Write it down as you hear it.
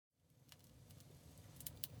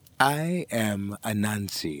I am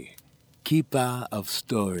Anansi, keeper of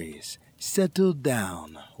stories. Settle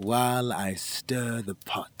down while I stir the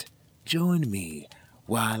pot. Join me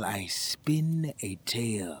while I spin a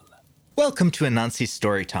tale. Welcome to Anansi's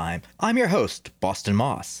Storytime. I'm your host, Boston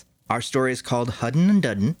Moss. Our story is called Hudden and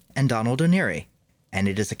Dudden and Donald O'Neary, and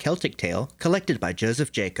it is a Celtic tale collected by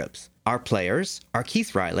Joseph Jacobs. Our players are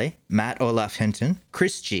Keith Riley, Matt Olaf Hinton,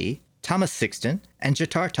 Chris G., Thomas Sixton, and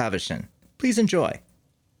Jatar Tavishan. Please enjoy.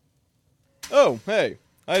 Oh, hey,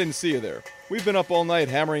 I didn't see you there. We've been up all night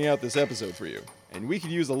hammering out this episode for you, and we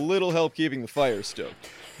could use a little help keeping the fire stoked.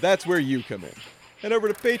 That's where you come in. Head over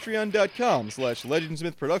to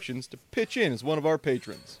patreon.com/Legendsmith Productions to pitch in as one of our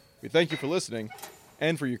patrons. We thank you for listening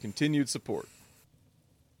and for your continued support.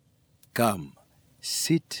 Come,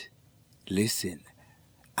 sit, listen.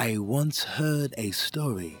 I once heard a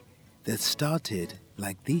story that started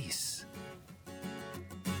like this.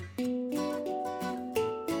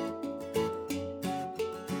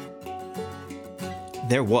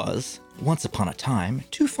 There was, once upon a time,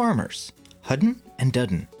 two farmers, Hudden and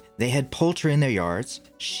Dudden. They had poultry in their yards,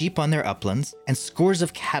 sheep on their uplands, and scores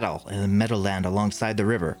of cattle in the meadowland alongside the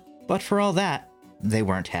river. But for all that, they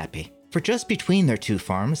weren't happy. For just between their two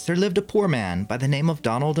farms, there lived a poor man by the name of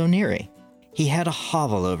Donald O'Neary. He had a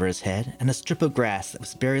hovel over his head and a strip of grass that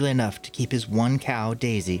was barely enough to keep his one cow,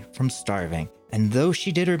 Daisy, from starving. And though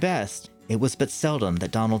she did her best, it was but seldom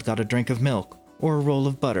that Donald got a drink of milk or a roll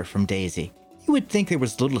of butter from Daisy. You would think there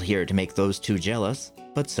was little here to make those two jealous,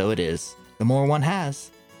 but so it is. The more one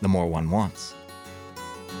has, the more one wants.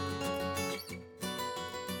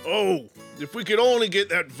 Oh, if we could only get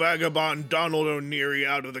that vagabond Donald O'Neary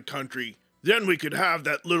out of the country, then we could have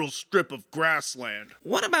that little strip of grassland.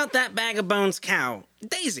 What about that bag of bones cow,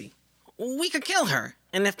 Daisy? We could kill her,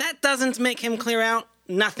 and if that doesn't make him clear out,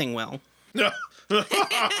 nothing will. No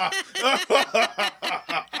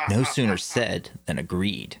sooner said than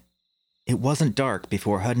agreed. It wasn't dark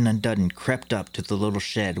before Hudden and Dudden crept up to the little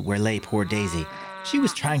shed where lay poor Daisy. She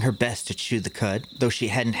was trying her best to chew the cud, though she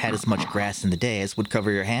hadn't had as much grass in the day as would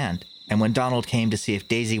cover your hand. And when Donald came to see if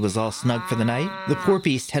Daisy was all snug for the night, the poor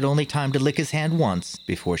beast had only time to lick his hand once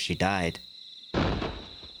before she died.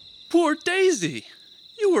 Poor Daisy!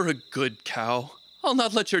 You were a good cow. I'll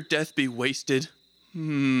not let your death be wasted.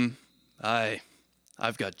 I've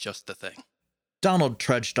got just the thing. Donald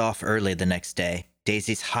trudged off early the next day,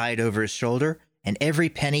 Daisy's hide over his shoulder, and every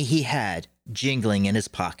penny he had jingling in his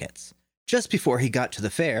pockets. Just before he got to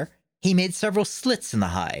the fair, he made several slits in the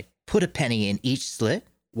hide, put a penny in each slit,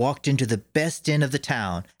 walked into the best inn of the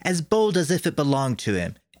town, as bold as if it belonged to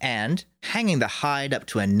him, and, hanging the hide up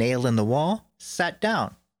to a nail in the wall, sat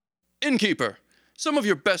down. Innkeeper, some of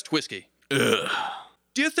your best whiskey. Ugh.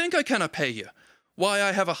 Do you think I cannot pay you? Why,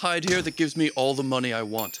 I have a hide here that gives me all the money I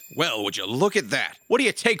want. Well, would you look at that? What do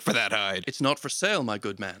you take for that hide? It's not for sale, my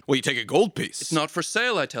good man. Well, you take a gold piece. It's not for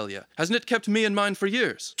sale, I tell you. Hasn't it kept me and mine for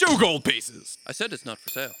years? 2 gold pieces. I said it's not for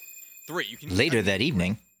sale. 3. You can. Later that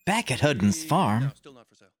evening, back at Hudden's farm, No, still not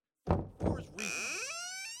for sale.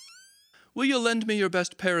 Will you lend me your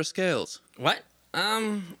best pair of scales? What?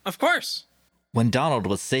 Of course. when Donald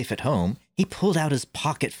was safe at home, he pulled out his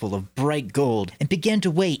pocket full of bright gold and began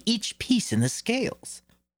to weigh each piece in the scales.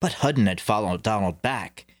 But Hudden had followed Donald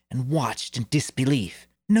back and watched in disbelief.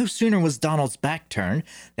 No sooner was Donald's back turned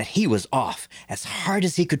than he was off as hard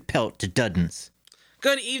as he could pelt to Dudden's.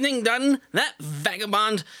 Good evening, Dudden. That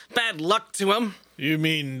vagabond. Bad luck to him. You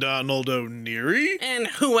mean Donald O'Neary? And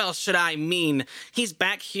who else should I mean? He's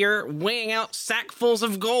back here weighing out sackfuls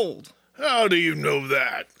of gold. How do you know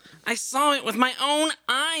that? I saw it with my own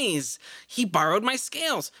eyes. He borrowed my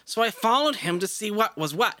scales, so I followed him to see what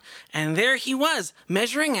was what. And there he was,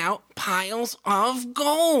 measuring out piles of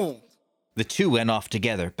gold. The two went off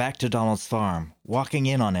together back to Donald's farm, walking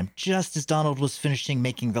in on him just as Donald was finishing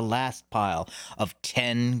making the last pile of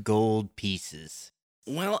 10 gold pieces.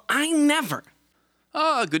 Well, I never.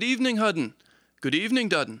 Ah, good evening, Hudden. Good evening,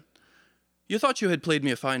 Dudden. You thought you had played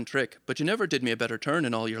me a fine trick, but you never did me a better turn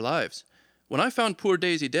in all your lives. When I found poor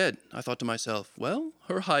Daisy dead, I thought to myself, well,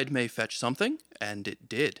 her hide may fetch something, and it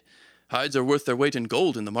did. Hides are worth their weight in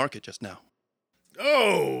gold in the market just now.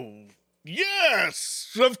 Oh,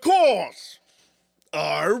 yes, of course.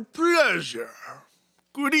 Our pleasure.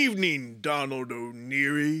 Good evening, Donald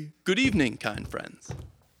O'Neary. Good evening, kind friends.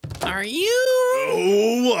 Are you?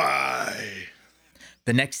 Oh, why?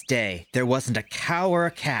 The next day, there wasn't a cow or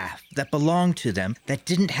a calf that belonged to them that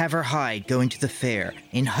didn't have her hide going to the fair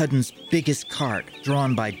in Hudden's biggest cart,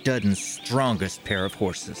 drawn by Dudden's strongest pair of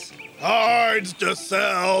horses. Hides to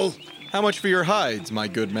sell. How much for your hides, my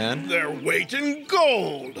good man? Their weight in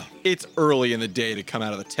gold. It's early in the day to come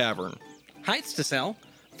out of the tavern. Hides to sell.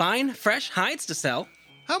 fine, fresh hides to sell.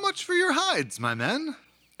 How much for your hides, my men?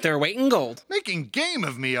 Their weight in gold. Making game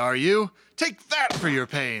of me, are you? Take that for your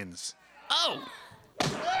pains. Oh!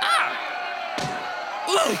 Ah!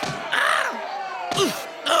 Ooh! Ah! Oof!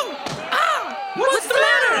 Oh! Ah! What's the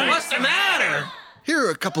matter? What's the matter? Here are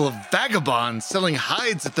a couple of vagabonds selling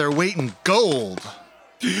hides at their weight in gold.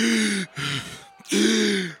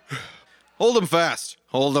 Hold him fast.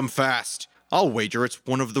 Hold him fast. I'll wager it's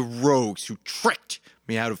one of the rogues who tricked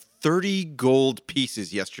me out of 30 gold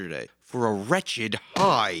pieces yesterday for a wretched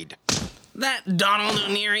hide. That Donald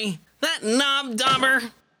O'Neary? That knob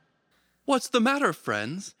dauber? What's the matter,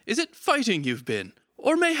 friends? Is it fighting you've been?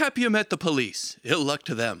 Or mayhap you met the police? Ill luck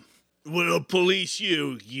to them. We'll police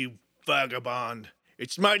you, you vagabond.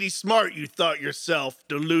 It's mighty smart you thought yourself,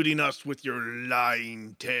 deluding us with your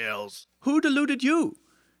lying tales. Who deluded you?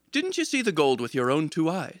 Didn't you see the gold with your own 2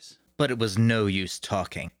 eyes? But it was no use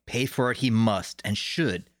talking. Pay for it he must and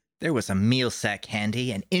should. There was a meal sack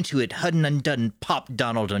handy, and into it Hudden and Dudden popped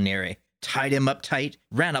Donald O'Neary, tied him up tight,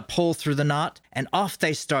 ran a pole through the knot, and off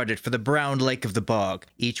they started for the brown lake of the bog,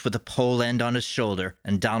 each with a pole end on his shoulder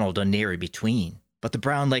and Donald O'Neary between. But the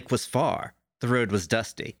brown lake was far. The road was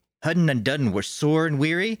dusty. Hudden and Dudden were sore and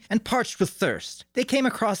weary and parched with thirst. They came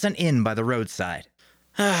across an inn by the roadside.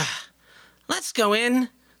 Let's go in.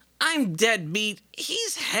 I'm dead beat.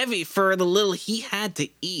 He's heavy for the little he had to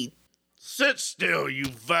eat. Sit still, you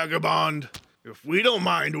vagabond. If we don't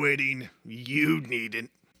mind waiting, you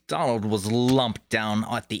needn't. Donald was lumped down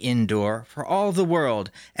at the inn door for all the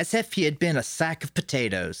world as if he had been a sack of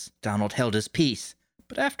potatoes. Donald held his peace,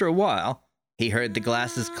 but after a while, he heard the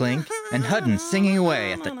glasses clink and Hudden singing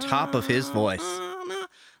away at the top of his voice.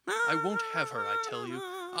 I won't have her, I tell you.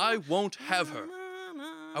 I won't have her.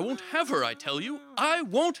 I won't have her, I tell you. I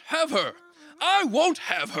won't have her. I won't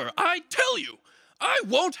have her, I tell you. I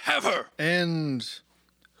won't have her. And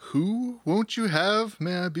who won't you have,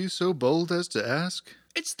 may I be so bold as to ask?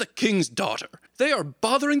 It's the king's daughter. They are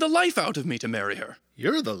bothering the life out of me to marry her.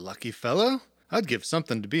 You're the lucky fellow. I'd give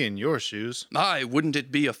something to be in your shoes. Aye, wouldn't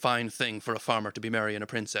it be a fine thing for a farmer to be marrying a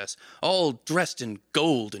princess, all dressed in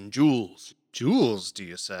gold and jewels? Jewels, do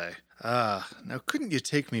you say? Now couldn't you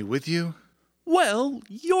take me with you? Well,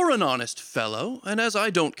 you're an honest fellow, and as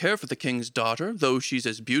I don't care for the king's daughter, though she's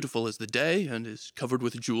as beautiful as the day and is covered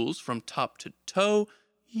with jewels from top to toe,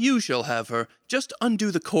 you shall have her. Just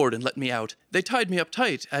undo the cord and let me out. They tied me up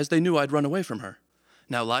tight, as they knew I'd run away from her.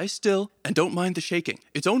 Now lie still, and don't mind the shaking.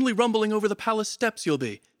 It's only rumbling over the palace steps you'll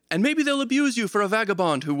be. And maybe they'll abuse you for a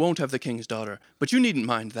vagabond who won't have the king's daughter. But you needn't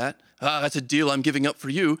mind that. That's a deal I'm giving up for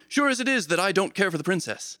you, sure as it is that I don't care for the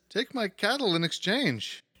princess. Take my cattle in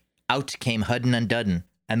exchange. Out came Hudden and Dudden,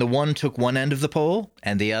 and the one took one end of the pole,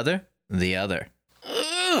 and the other, the other.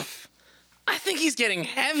 Oof! I think he's getting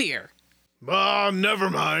heavier. Never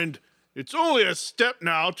mind. It's only a step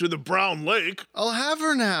now to the Brown Lake. I'll have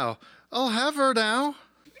her now. I'll have her now.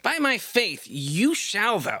 By my faith, you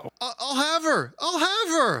shall, though. I'll have her. I'll have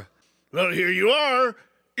her. Well, here you are.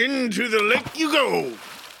 Into the lake you go.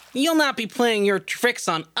 You'll not be playing your tricks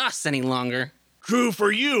on us any longer. True for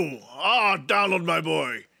you. Donald, my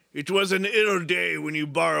boy. It was an ill day when you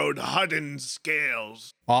borrowed Hudden's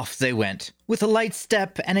scales. Off they went, with a light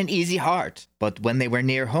step and an easy heart. But when they were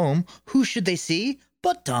near home, who should they see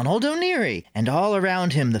but Donald O'Neary? And all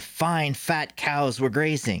around him the fine fat cows were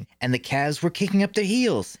grazing, and the calves were kicking up their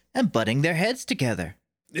heels and butting their heads together.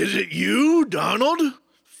 Is it you, Donald?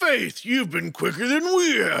 Faith, you've been quicker than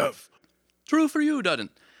we have. True for you, Dudden.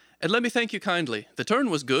 And let me thank you kindly. The turn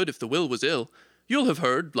was good if the will was ill. You'll have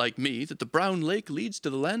heard, like me, that the Brown Lake leads to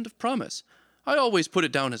the land of promise. I always put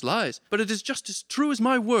it down as lies, but it is just as true as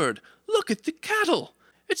my word. Look at the cattle!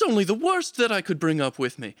 It's only the worst that I could bring up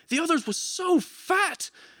with me. The others was so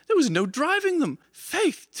fat. There was no driving them.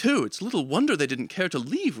 Faith, too, it's little wonder they didn't care to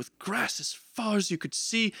leave with grass as far as you could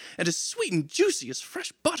see and as sweet and juicy as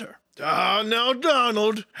fresh butter. Now,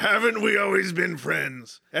 Donald, haven't we always been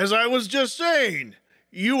friends? As I was just saying,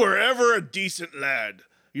 you were ever a decent lad.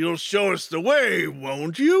 You'll show us the way,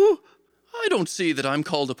 won't you? I don't see that I'm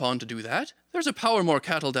called upon to do that. There's a power more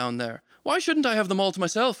cattle down there. Why shouldn't I have them all to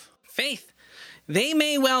myself? Faith, they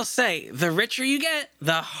may well say, the richer you get,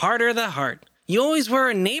 the harder the heart. You always were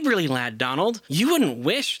a neighborly lad, Donald. You wouldn't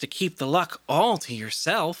wish to keep the luck all to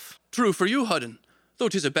yourself. True for you, Hudden, though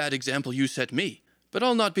 'tis a bad example you set me. But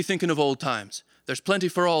I'll not be thinking of old times. There's plenty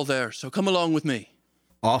for all there, so come along with me.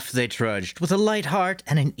 Off they trudged, with a light heart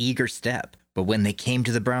and an eager step. But when they came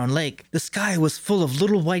to the Brown Lake, the sky was full of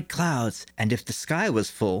little white clouds, and if the sky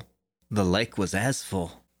was full, the lake was as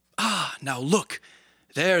full. Now look.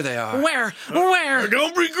 There they are. Where?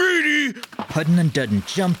 Don't be greedy. Hudden and Dudden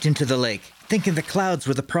jumped into the lake, thinking the clouds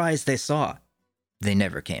were the prize they saw. They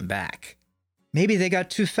never came back. Maybe they got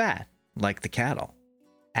too fat, like the cattle.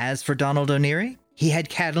 As for Donald O'Neary, he had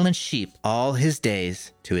cattle and sheep all his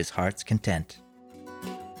days to his heart's content.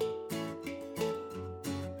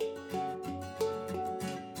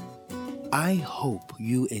 I hope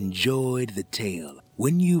you enjoyed the tale.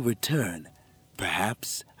 When you return,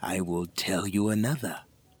 perhaps I will tell you another.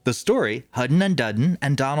 The story, Hudden and Dudden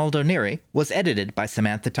and Donald O'Neary, was edited by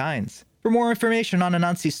Samantha Tynes. For more information on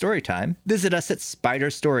Anansi Storytime, visit us at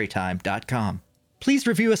spiderstorytime.com. Please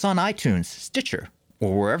review us on iTunes, Stitcher,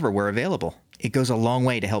 or wherever we're available. It goes a long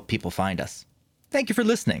way to help people find us. Thank you for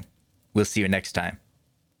listening. We'll see you next time.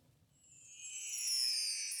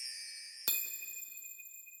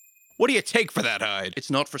 What do you take for that hide?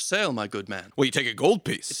 It's not for sale, my good man. Well, you take a gold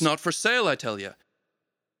piece. It's not for sale, I tell you.